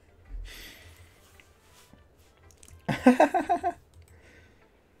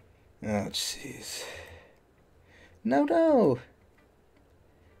 Oh, jeez. No.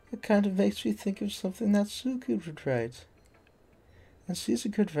 It kind of makes me think of something that Suki would write. And she's a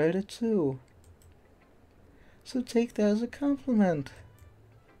good writer too. So take that as a compliment.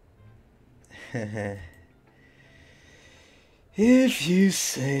 If you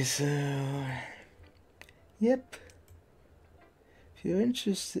say so. Yep. If you're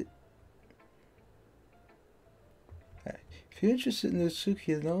interested in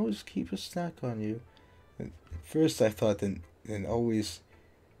Natsuki, then always keep a snack on you. At first I thought then always,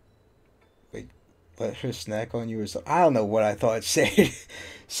 like, let her snack on you or something. I don't know what I thought it said.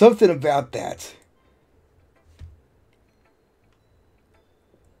 Something about that.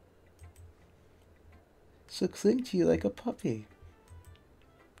 So cling to you like a puppy.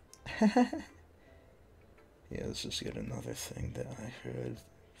 Yeah, this is yet another thing that I heard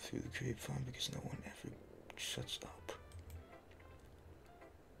through the grapevine because no one ever shuts up.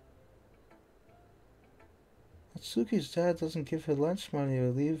 Natsuki's dad doesn't give her lunch money or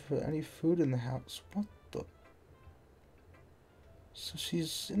leave her any food in the house. What the? So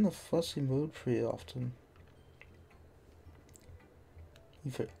she's in a fussy mood pretty often.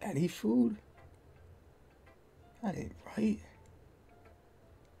 Leave her any food? That ain't right.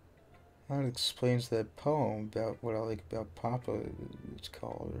 That explains that poem about what I like about Papa, it's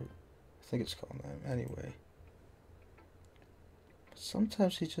called, or I think it's called that. Anyway.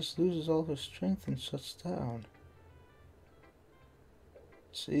 Sometimes he just loses all her strength and shuts down.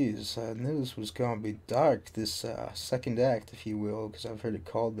 Jeez, I knew this was going to be dark, this second act, if you will, because I've heard it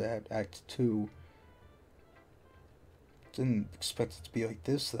called that, Act 2. Didn't expect it to be like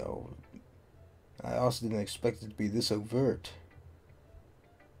this, though. I also didn't expect it to be this overt.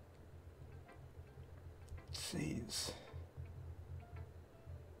 Jeez.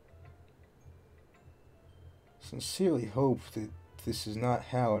 Sincerely hope that this is not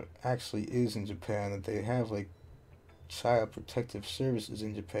how it actually is in Japan, that they have, like, child protective services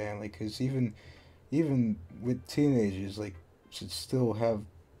in Japan, like, because even with teenagers, like, should still have,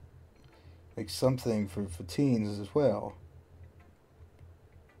 like, something for teens as well.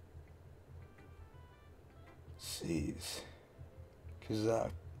 Jeez.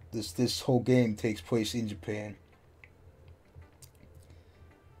 Because this whole game takes place in Japan.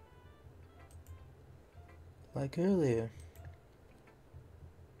 Like earlier.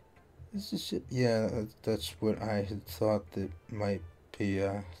 This is it. Yeah, that's what I had thought that might be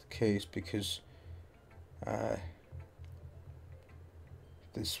the case, because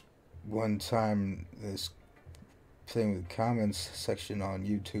this one time, this thing with the comments section on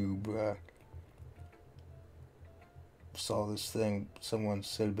YouTube, saw this thing someone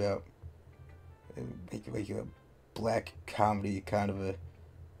said about like a black comedy kind of a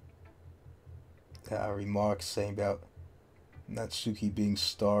remark, saying about Natsuki being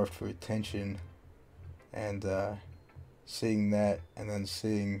starved for attention, and seeing that and then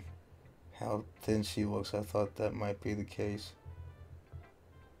seeing how thin she looks, I thought that might be the case.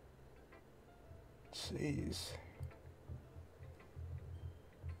 Jeez.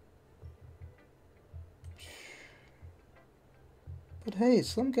 But hey,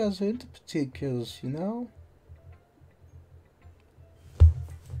 some guys are into petite girls, you know?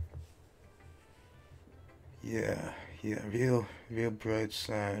 Yeah, real bright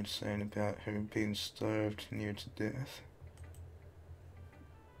side, saying about her being starved near to death.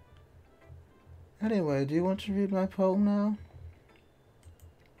 Anyway, do you want to read my poem now?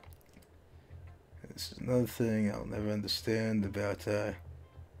 This is another thing I'll never understand about,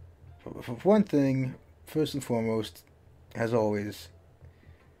 for one thing, first and foremost, as always,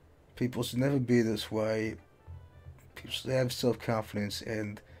 people should never be this way. People should have self-confidence,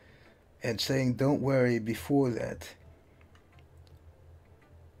 and saying don't worry before that.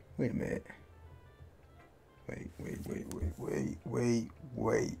 Wait a minute.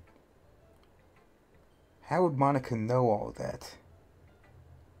 Wait. How would Monica know all that?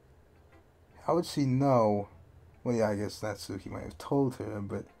 How would she know? Well, yeah, I guess Natsuki might have told her,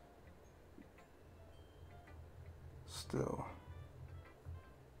 but still.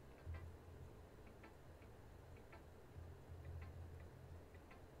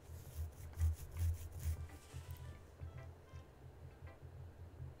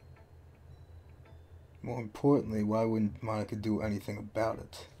 More importantly, why wouldn't Monica do anything about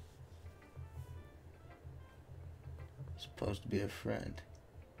it? Supposed to be a friend.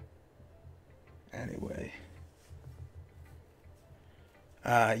 Anyway.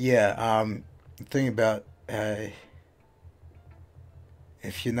 The thing about,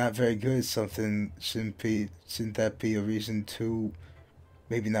 if you're not very good at something, shouldn't that be a reason to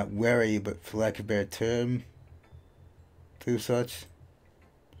maybe not worry, but for lack of a better term, do such?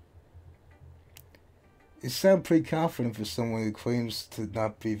 You sound pretty confident for someone who claims to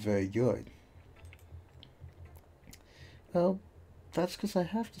not be very good. Well, that's because I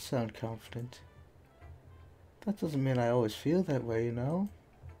have to sound confident. That doesn't mean I always feel that way, you know?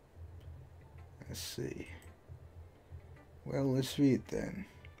 Let's see. Well, let's read then.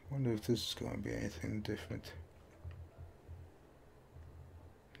 Wonder if this is going to be anything different.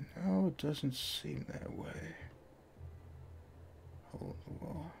 No, it doesn't seem that way. Hold the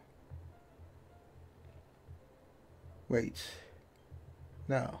wall. Wait.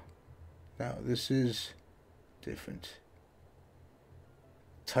 No, this is different.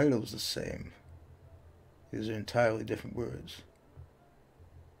 Title's the same. These are entirely different words.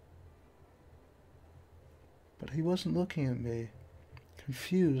 But he wasn't looking at me.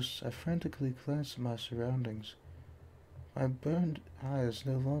 Confused, I frantically glanced at my surroundings. My burned eyes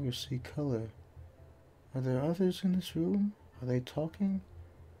no longer see color. Are there others in this room? Are they talking?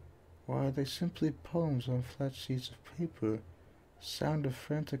 Or are they simply poems on flat sheets of paper? Sound of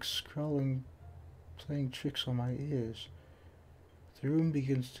frantic scrawling playing tricks on my ears. The room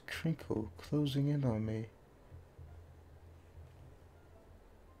begins to crinkle, closing in on me.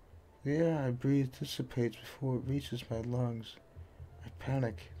 The air I breathe dissipates before it reaches my lungs. I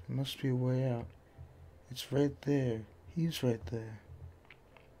panic, There must be a way out. It's right there. He's right there.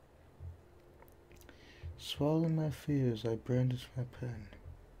 Swallowing my fears, I brandish my pen.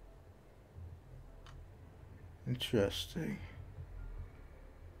 Interesting.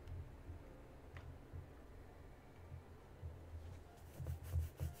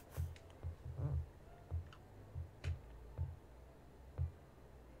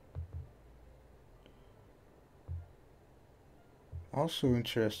 Also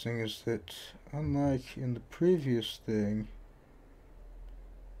interesting is that, unlike in the previous thing,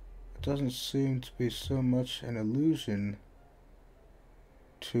 it doesn't seem to be so much an allusion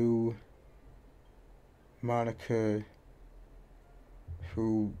to Monica,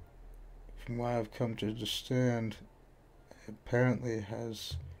 who, from what I've come to understand, apparently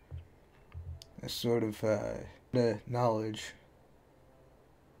has a sort of knowledge.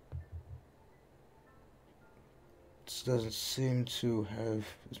 It doesn't seem to have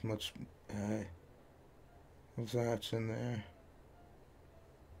as much of that in there.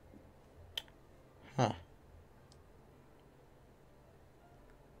 Huh.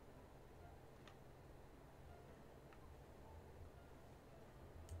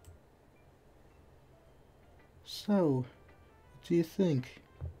 So, what do you think?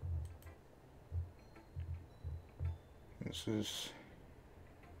 This is,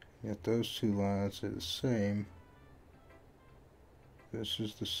 yet those two lines are the same. This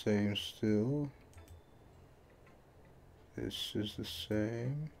is the same still. This is the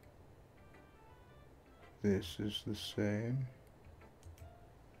same. This is the same.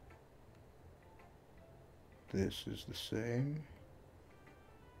 This is the same.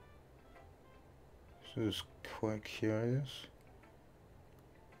 This is quite curious.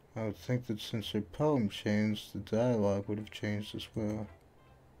 I would think that since her poem changed, the dialogue would have changed as well.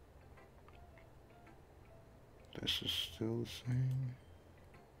 This is still the same.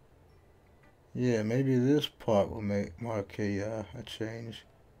 Yeah, maybe this part will mark a change.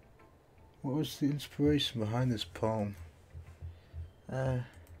 What was the inspiration behind this poem? Well,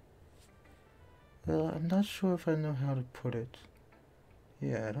 I'm not sure if I know how to put it.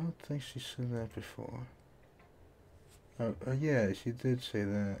 Yeah, I don't think she said that before. Yeah, she did say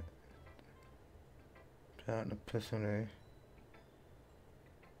that. About an epiphany.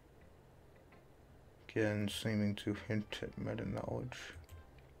 Again, seeming to hint at meta-knowledge.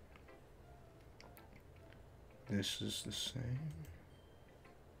 This is the same.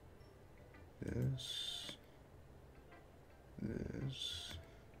 This.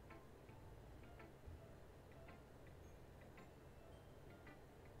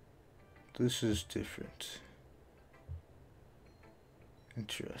 This is different.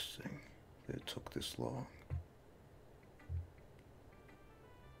 Interesting that it took this long.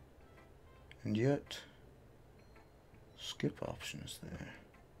 And yet, skip options there.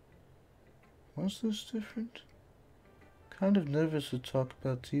 Was this different? Kind of nervous to talk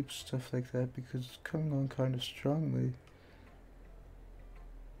about deep stuff like that because it's coming on kind of strongly.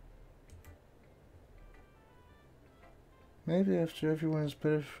 Maybe after everyone is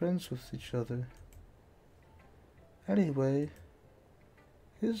better friends with each other. Anyway,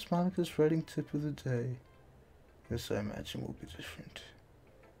 here's Monica's writing tip of the day. This, I imagine, will be different.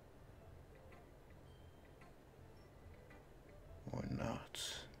 Or not.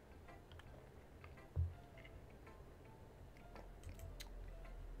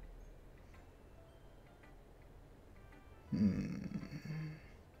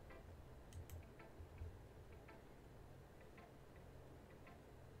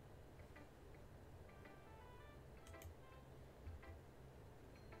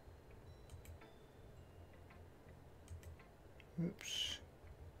 Oops.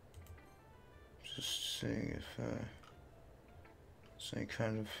 Just seeing if it's any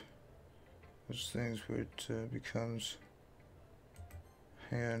kind of those things where it becomes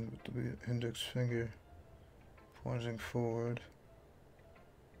hand with the index finger pointing forward,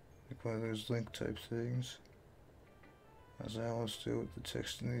 like one of those link type things, as I always do with the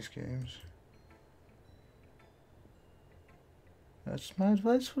text in these games. That's my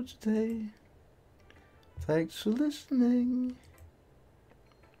advice for today. Thanks for listening.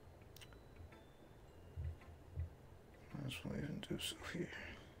 Might as well even do so here.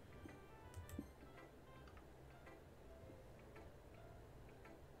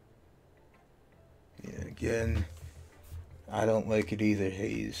 Yeah, again, I don't like it either,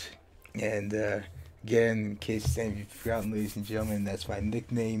 Hayes. And again, in case any of you forgotten, ladies and gentlemen, that's my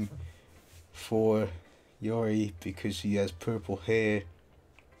nickname for Yori because she has purple hair.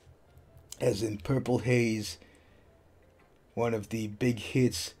 As in Purple Haze, one of the big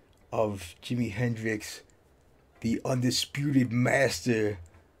hits of Jimi Hendrix, the undisputed master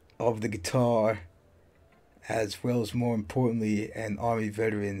of the guitar, as well as, more importantly, an Army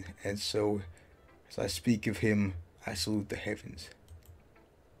veteran, and so as I speak of him, I salute the heavens.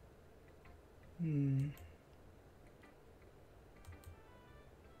 He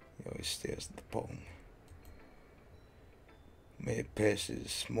always stares at the poem. May it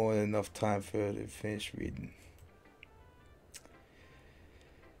passes more than enough time for her to finish reading.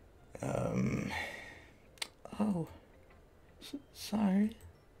 Oh, sorry.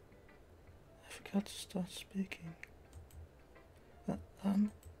 I forgot to start speaking.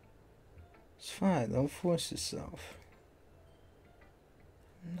 It's fine, don't force yourself.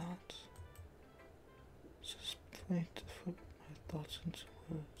 I'm not. Just trying to put my thoughts into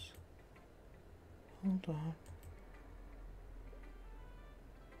words. Hold on.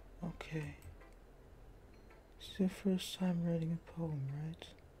 Okay. It's your first time writing a poem, right?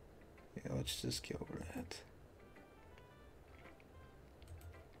 Yeah, let's just get over that.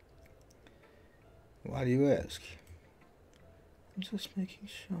 Why do you ask? I'm just making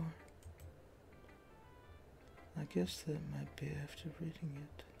sure. I guess that might be after reading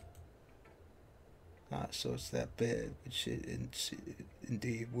it. Ah, so it's that bad, which it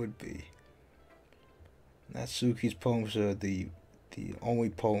indeed would be. Natsuki's poems are the only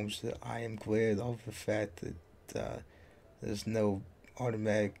poems that I am glad of the fact that there's no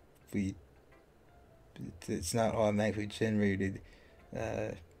automatically, it's not automatically generated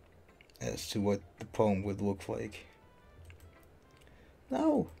as to what the poem would look like.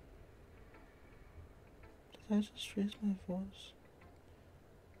 No! Did I just raise my voice?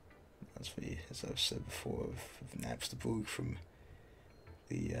 That's the, as I've said before, of Napstaboo from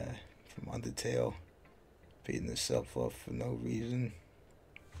from Undertale, beating herself up for no reason.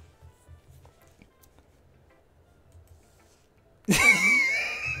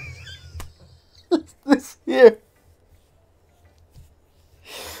 This here.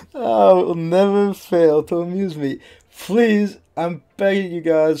 Oh, it will never fail to amuse me. Please, I'm begging you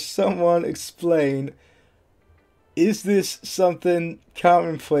guys, someone explain. Is this something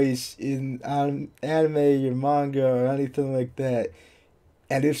commonplace in anime or manga or anything like that?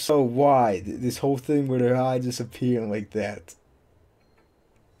 And if so, why? This whole thing with her eye disappearing like that.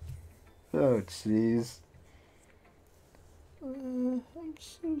 Oh, jeez. I'm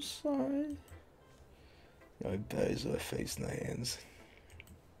so sorry. I buries her face in her hands.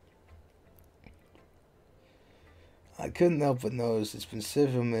 I couldn't help but notice it's been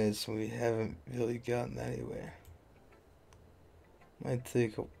several minutes and we haven't really gotten anywhere. Might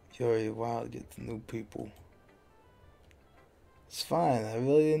take Yuri a while to get to new people. It's fine, I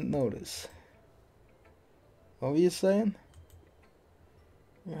really didn't notice. What were you saying?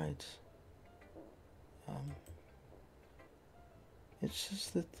 Right. It's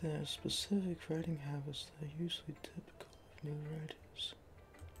just that there are specific writing habits that are usually typical of new writers.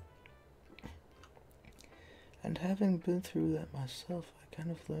 And having been through that myself, I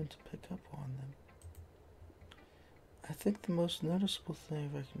kind of learned to pick up on them. I think the most noticeable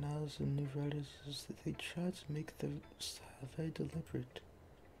thing I recognize in new writers is that they try to make their style very deliberate.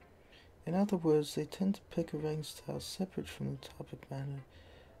 In other words, they tend to pick a writing style separate from the topic matter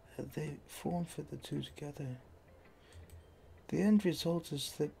that they form for the two together. The end result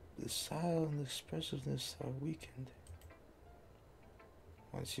is that the style and the expressiveness are weakened.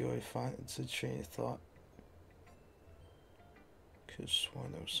 Once Yuri finds a train of thought. Could have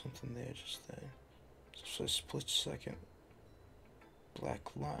sworn there was something there just then. Just for a split second. Black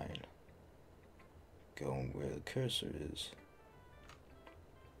line. Going where the cursor is.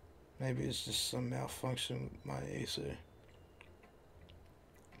 Maybe it's just some malfunction with my Acer.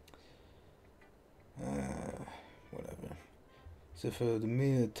 Whatever. As if the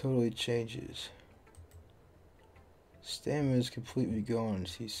demeanor totally changes. Stamina is completely gone.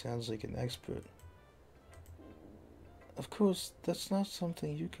 He sounds like an expert. Of course, that's not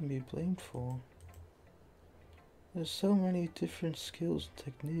something you can be blamed for. There's so many different skills and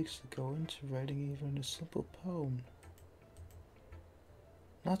techniques that go into writing even a simple poem.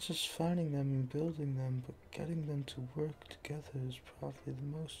 Not just finding them and building them, but getting them to work together is probably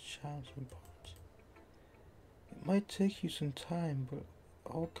the most challenging part. It might take you some time, but it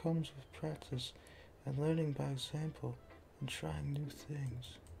all comes with practice and learning by example and trying new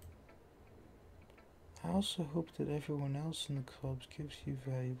things. I also hope that everyone else in the clubs gives you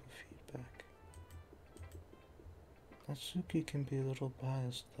valuable feedback. Natsuki can be a little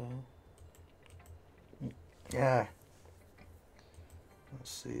biased, though. Yeah. Let's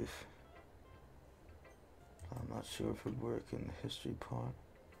see if... I'm not sure if it would work in the history part.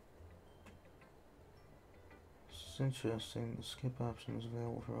 It's interesting. The skip option is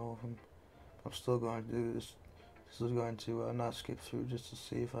available for all of them. I'm still going to do this This is going to not skip through just to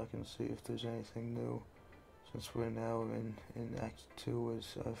see if I can see if there's anything new, since we're now in Act 2,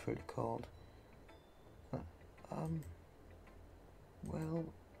 as I've heard it called. Well,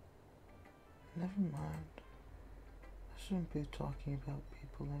 never mind. I shouldn't be talking about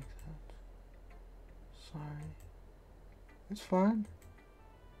people like that. Sorry. It's fine.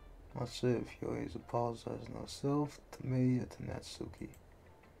 I'll say if you always apologizing herself, to me, or to Natsuki.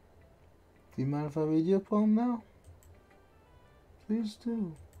 Do you mind if I read you a poem now? Please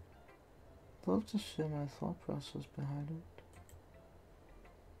do. I'd love to share my thought process behind it.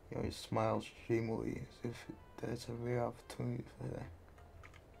 He always smiles dreamily as if there's a rare opportunity for that.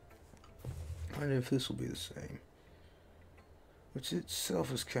 I wonder if this will be the same. Which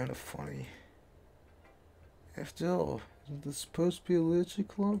itself is kind of funny. After all, isn't this supposed to be a literature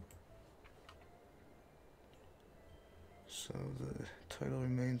club? So the title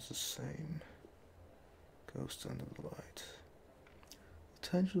remains the same. Ghost under the light. The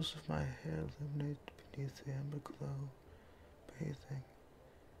tendrils of my hair illuminate beneath the amber glow, bathing.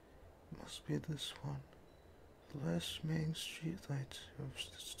 It must be this one. The last remaining streetlight have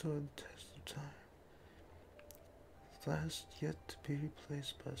stood the test of time. The last yet to be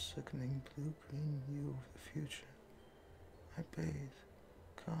replaced by a sickening blue-green hue of the future. I bathe,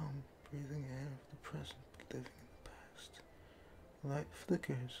 calm, breathing air of the present, but living in the past. The light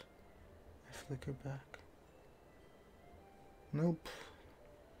flickers. I flicker back. Nope.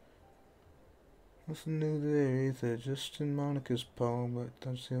 Nothing new there either, just in Monica's poem, but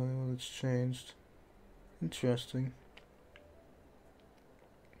that's the only one that's changed. Interesting.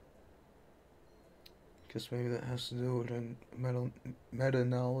 Guess maybe that has to do with her meta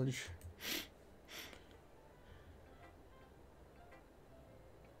knowledge.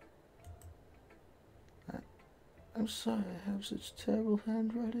 I'm sorry I have such terrible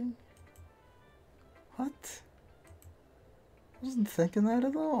handwriting. What? I wasn't thinking that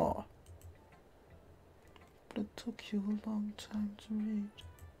at all. But it took you a long time to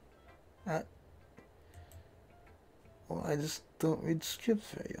read. Well, I just don't read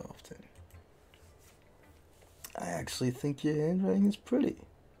scripts very often. I actually think your handwriting is pretty.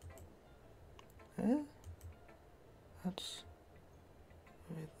 Yeah? That's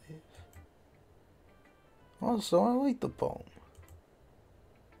a relief. Also, I like the poem.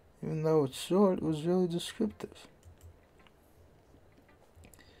 Even though it's short, it was really descriptive.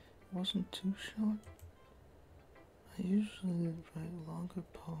 It wasn't too short. I usually write longer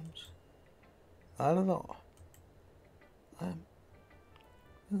poems. Not at all. I'm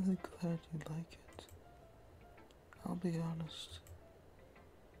really glad you like it. I'll be honest.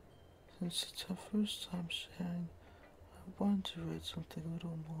 Since it's our first time sharing, I wanted to write something a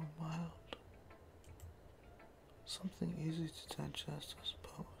little more mild. Something easy to digest, I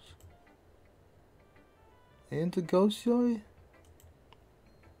suppose. Into ghost story?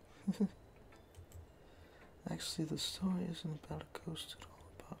 Actually, the story isn't about a ghost at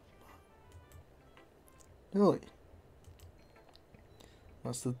all. Really?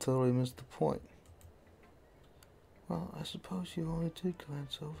 Must have totally missed the point. Well, I suppose you only did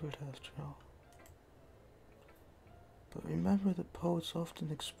glance over it after all. But remember that poets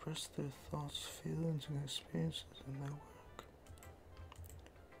often express their thoughts, feelings, and experiences in their work.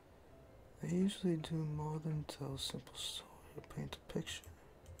 They usually do more than tell a simple story or paint a picture.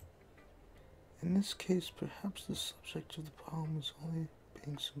 In this case, perhaps the subject of the poem is only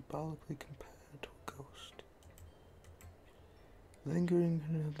being symbolically compared to a ghost, lingering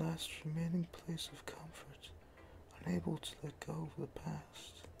in her last remaining place of comfort, unable to let go of the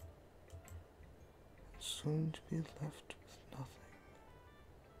past, and soon to be left with nothing.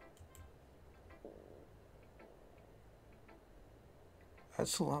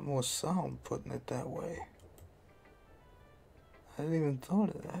 That's a lot more sound, putting it that way. I hadn't even thought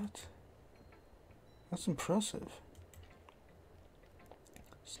of that. That's impressive.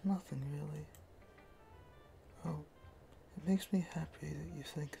 It's nothing, really. Oh, it makes me happy that you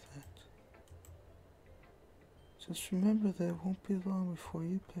think that. Just remember that it won't be long before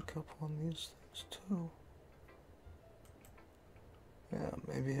you pick up on these things, too. Yeah,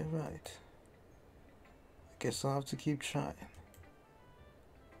 maybe you're right. I guess I'll have to keep trying.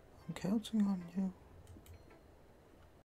 I'm counting on you.